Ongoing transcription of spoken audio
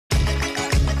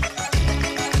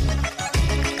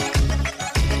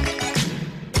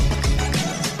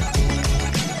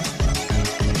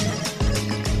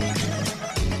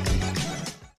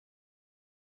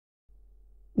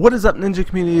What is up, Ninja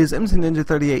communities? MC Ninja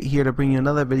 38 here to bring you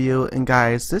another video, and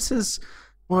guys, this is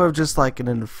more of just like an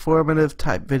informative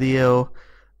type video.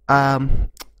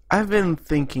 I've been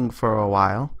thinking for a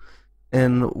while,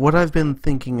 and what I've been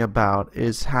thinking about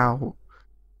is how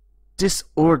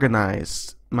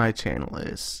disorganized my channel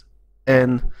is,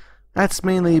 and that's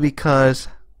mainly because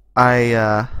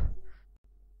I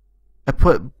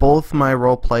put both my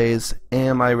role plays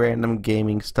and my random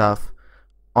gaming stuff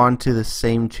onto the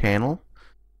same channel.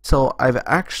 So I've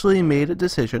actually made a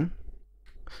decision.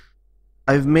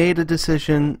 I've made a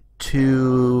decision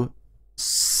to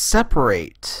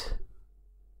separate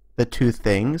the two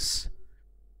things.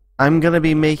 I'm going to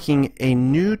be making a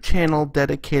new channel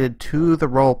dedicated to the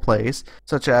role plays,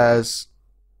 such as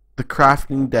The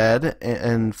Crafting Dead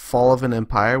and Fall of an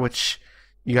Empire, which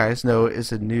you guys know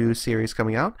is a new series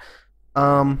coming out.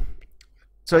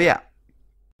 So yeah,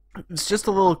 it's just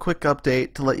a little quick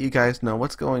update to let you guys know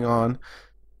what's going on.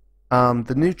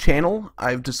 The new channel,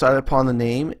 I've decided upon the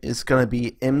name, is going to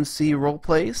be MC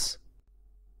Roleplays.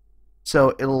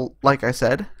 So it'll, like I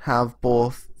said, have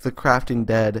both The Crafting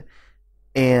Dead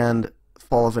and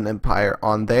Fall of an Empire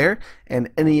on there,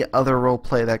 and any other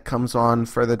roleplay that comes on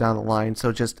further down the line.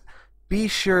 So just be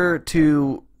sure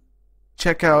to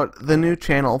check out the new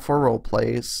channel for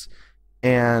roleplays,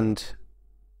 and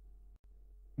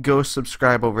go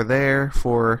subscribe over there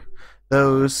for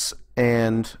those.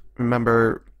 And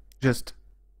remember, just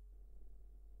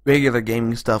regular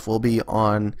gaming stuff will be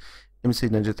on MC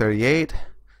Ninja 38.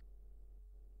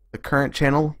 The current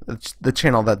channel, it's the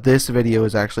channel that this video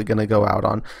is actually going to go out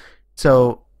on.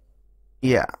 So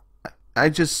yeah,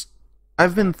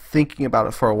 I've been thinking about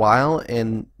it for a while,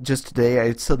 and just today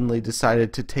I suddenly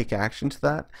decided to take action to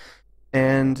that.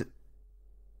 And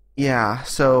yeah,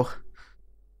 so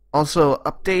also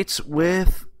updates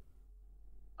with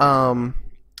The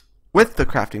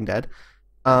Crafting Dead.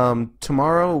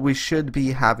 Tomorrow we should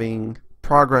be having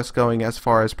progress going as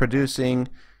far as producing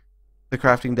The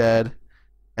Crafting Dead,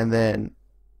 and then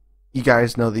you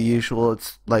guys know the usual.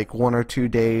 It's like 1 or 2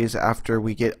 days after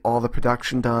we get all the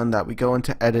production done that we go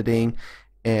into editing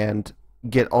and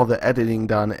get all the editing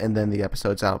done, and then the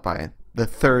episode's out by the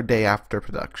 3rd day after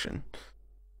production.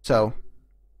 So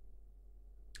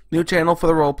new channel for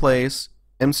the roleplays,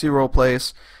 MC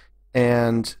Roleplays,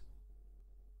 and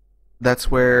that's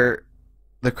where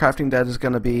The Crafting Dead is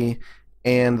going to be,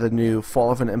 and the new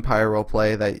Fall of an Empire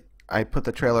roleplay that I put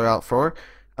the trailer out for.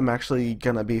 I'm actually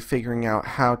going to be figuring out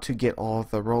how to get all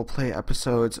the roleplay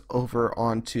episodes over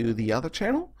onto the other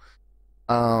channel.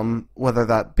 Whether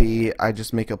that be I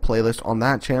just make a playlist on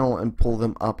that channel and pull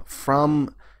them up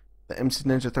from the MC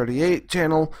Ninja 38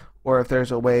 channel, or if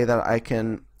there's a way that I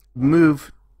can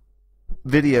move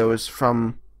videos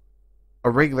from a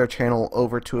regular channel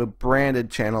over to a branded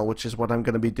channel, which is what I'm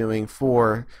going to be doing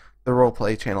for the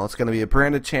roleplay channel. It's going to be a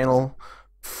branded channel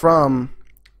from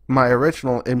my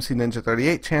original MC Ninja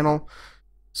 38 channel.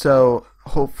 So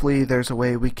hopefully there's a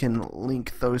way we can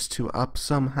link those two up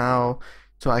somehow,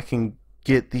 so I can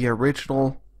get the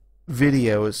original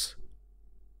videos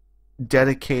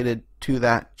dedicated to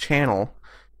that channel.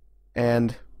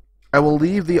 And I will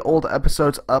leave the old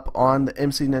episodes up on the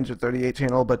MC Ninja 38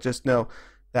 channel, but just know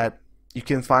that you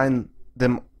can find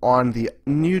them on the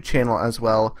new channel as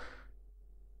well,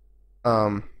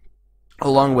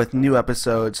 along with new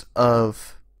episodes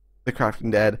of The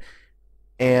Crafting Dead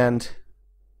and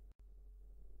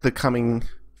the coming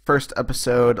first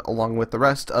episode, along with the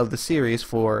rest of the series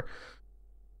for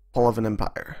Fall of an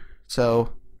Empire.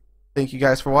 So thank you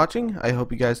guys for watching. I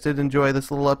hope you guys did enjoy this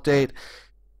little update.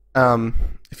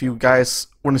 If you guys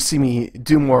want to see me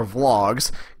do more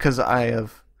vlogs, because I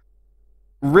have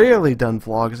rarely done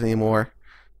vlogs anymore,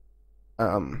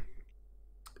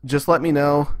 just let me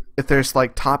know if there's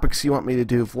like topics you want me to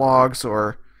do vlogs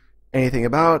or anything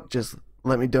about. Just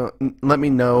let me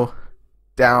know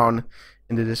down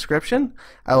in the description.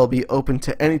 I will be open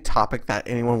to any topic that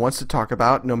anyone wants to talk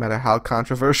about, no matter how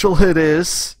controversial it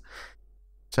is.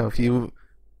 So if you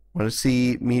want to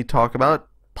see me talk about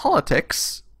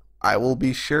politics, I will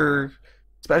be sure,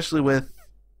 especially with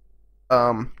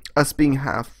us being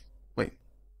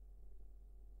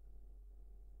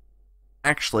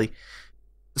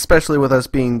especially with us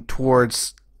being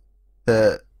towards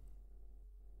the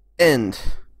end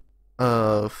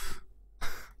of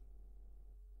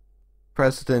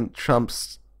President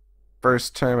Trump's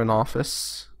first term in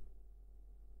office.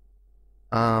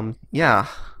 Yeah,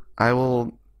 I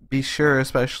will be sure,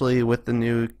 especially with the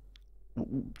new,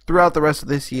 throughout the rest of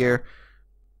this year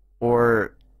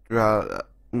or throughout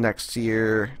next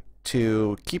year,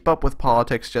 to keep up with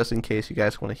politics, just in case you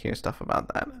guys want to hear stuff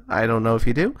about that. I don't know if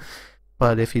you do,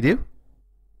 but if you do,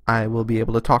 I will be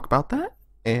able to talk about that.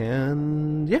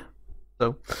 And yeah,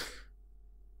 so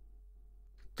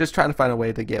just trying to find a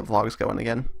way to get vlogs going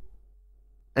again.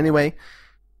 Anyway,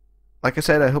 like I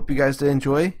said, I hope you guys did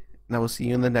enjoy, and I will see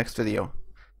you in the next video.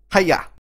 Hiya!